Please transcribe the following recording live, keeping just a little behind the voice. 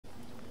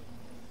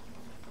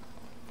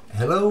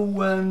Hello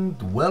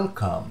and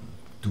welcome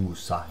to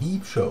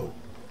Sahiib show.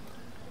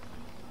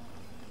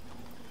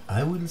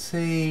 I will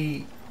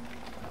say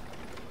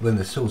when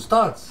the show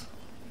starts,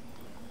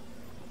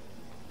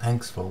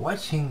 thanks for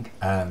watching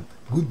and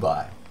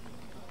goodbye.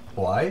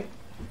 Why?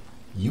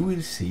 You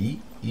will see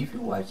if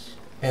you watch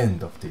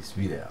end of this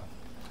video.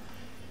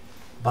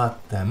 But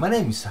my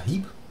name is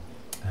Sahiib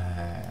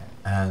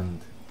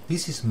and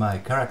this is my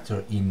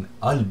character in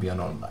Albion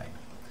Online.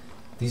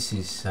 This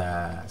is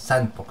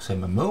sandbox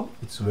MMO.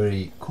 It's a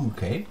very cool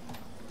game.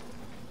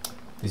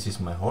 This is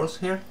my horse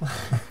here.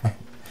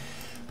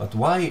 But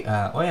why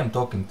I'm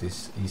talking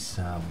this is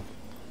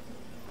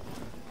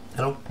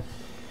hello.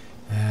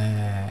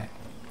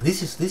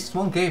 This is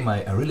one game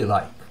I really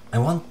like. I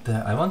want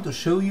to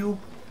show you.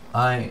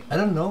 I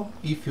don't know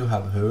if you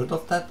have heard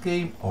of that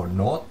game or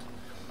not,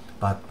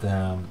 but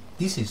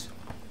this is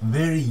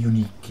very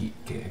unique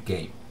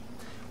game.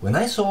 When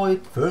I saw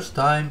it first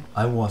time,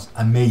 I was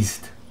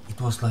amazed. It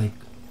was like,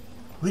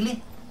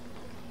 really?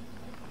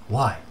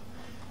 Why?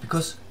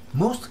 Because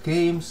most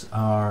games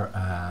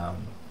are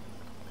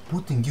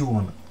putting you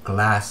on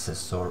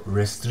classes or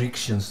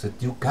restrictions that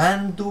you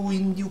can do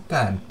and you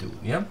can't do.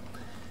 Yeah.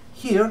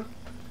 Here,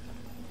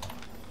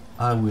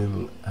 I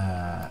will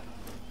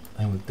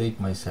take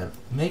myself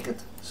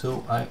naked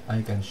so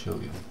I can show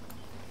you.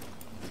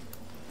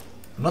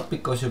 Not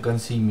because you can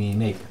see me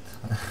naked,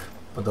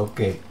 but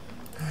okay.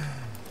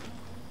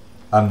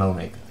 I'm now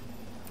naked.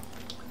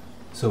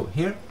 So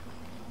here,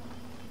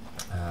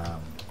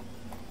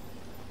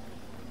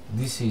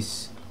 this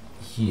is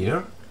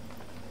here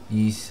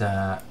is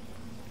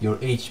your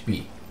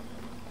HP.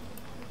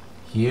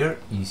 Here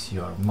is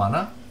your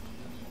mana,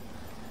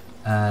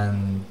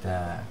 and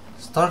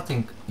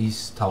starting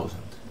is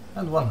 1000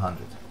 and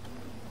 100.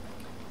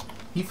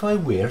 If I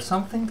wear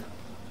something,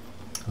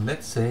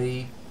 let's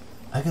say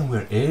I can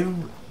wear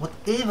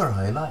whatever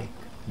I like.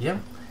 Yeah,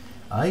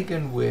 I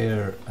can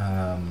wear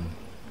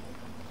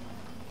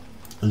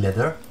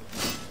leather.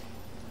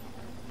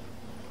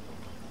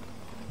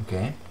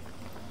 Okay,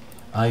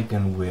 I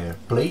can wear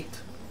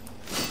plate.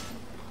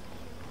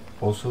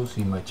 Also,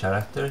 see my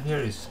character here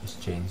is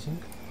changing.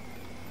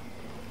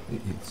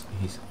 It's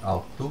his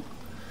outlook.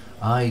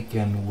 I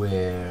can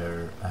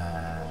wear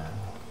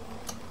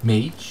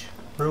mage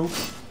robe.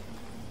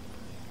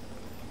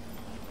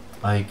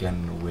 I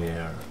can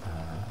wear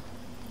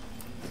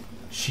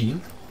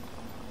shield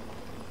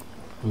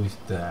with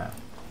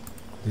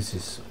this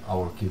is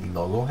our guild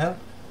logo here.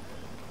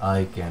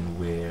 I can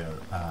wear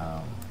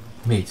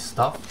mage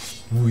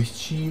stuff with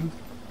shield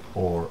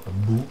or a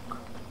book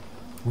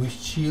with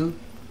shield.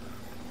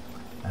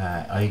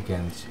 I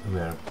can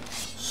wear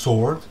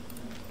sword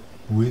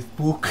with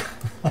book.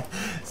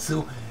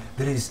 So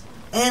there is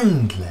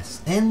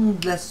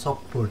endless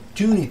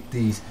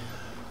opportunities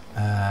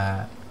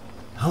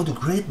how to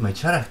create my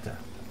character.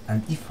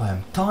 And if I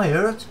am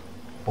tired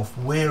of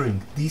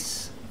wearing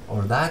this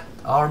or that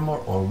armor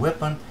or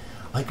weapon,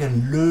 I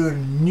can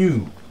learn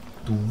new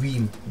to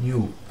wield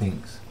new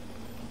things.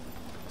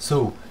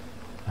 So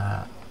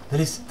there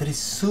is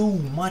so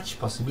much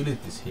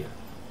possibilities here,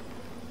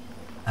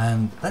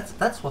 and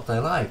that's what I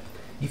like.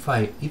 If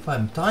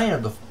I'm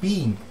tired of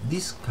being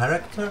this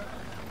character,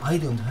 I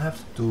don't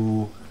have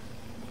to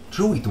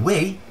throw it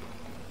away.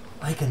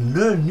 I can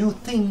learn new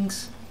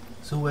things,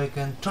 so I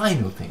can try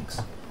new things.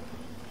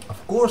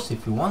 Of course,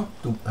 if you want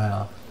to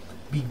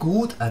be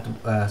good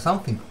at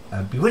something,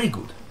 be very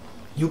good.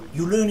 You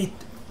learn it,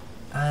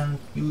 and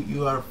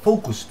you are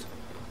focused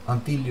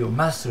until you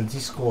master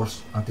this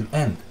course until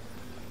end.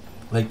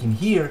 Like in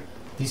here,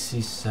 this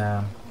is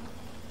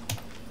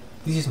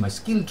my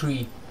skill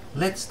tree.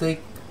 Let's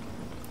take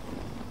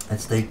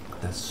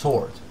the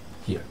sword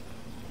here.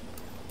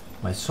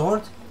 My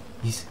sword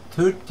is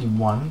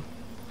 31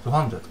 to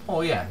 100.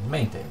 Oh yeah,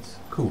 maintains.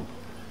 Cool.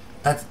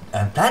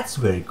 That's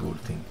very cool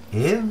thing.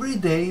 Every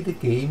day the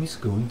game is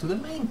going to the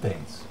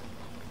maintains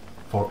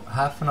for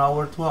half an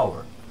hour to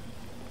hour.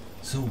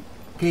 So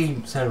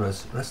game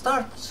servers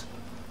restarts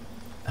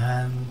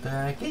and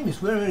game is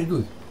very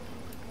good.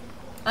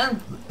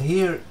 And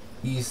here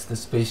is the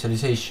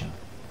specialization,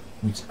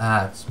 which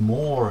adds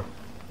more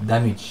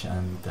damage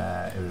and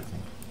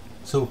everything.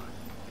 So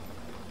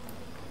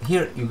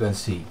here you can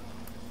see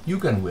you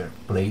can wear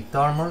plate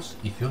armors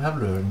if you have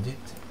learned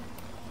it.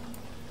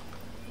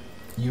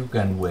 You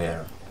can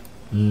wear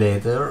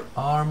leather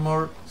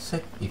armor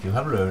set if you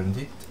have learned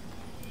it,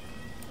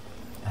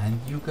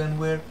 and you can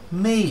wear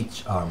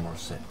mage armor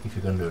set if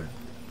you can learn it.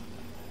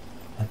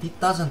 And it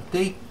doesn't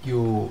take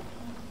you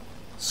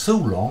so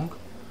long.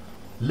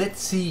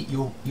 Let's see,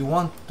 you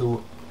want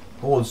to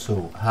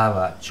also have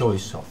a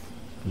choice of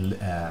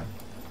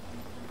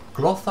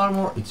cloth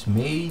armor, it's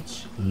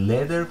mage,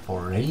 leather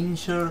for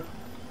ranger,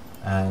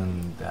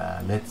 and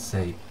let's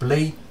say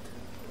plate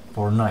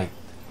for knight.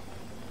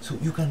 So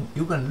you can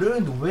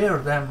learn to wear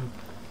them.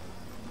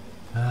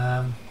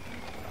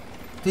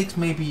 Takes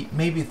maybe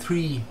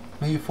 3,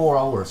 maybe 4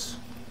 hours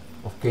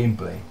of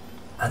gameplay,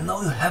 and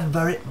now you have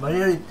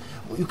very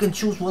you can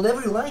choose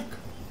whatever you like.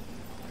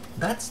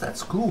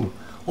 That's cool.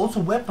 Also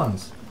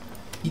weapons.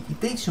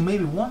 It takes you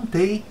maybe one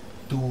day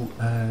to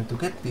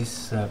get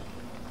this.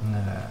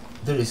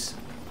 There is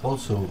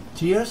also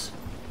tiers.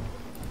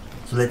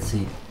 So let's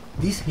see.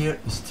 This here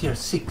is tier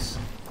 6.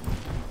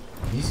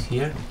 This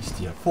here is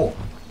tier 4.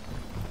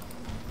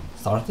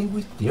 Starting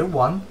with tier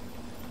 1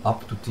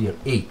 up to tier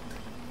 8.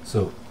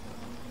 So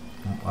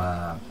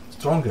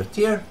stronger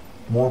tier,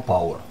 more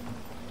power,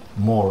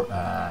 more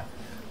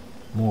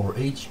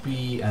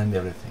HP and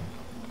everything.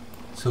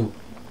 So,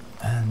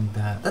 and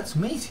that's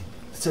amazing.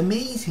 It's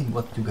amazing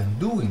what you can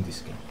do in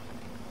this game.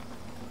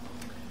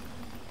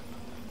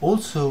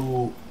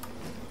 Also,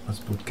 let's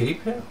put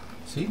cape here.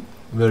 See,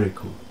 very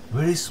cool,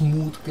 very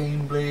smooth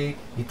gameplay.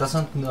 It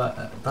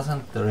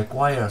doesn't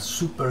require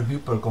super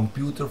hyper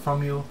computer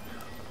from you.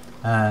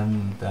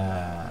 And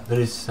there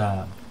is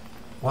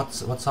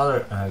what's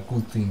other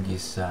good thing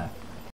is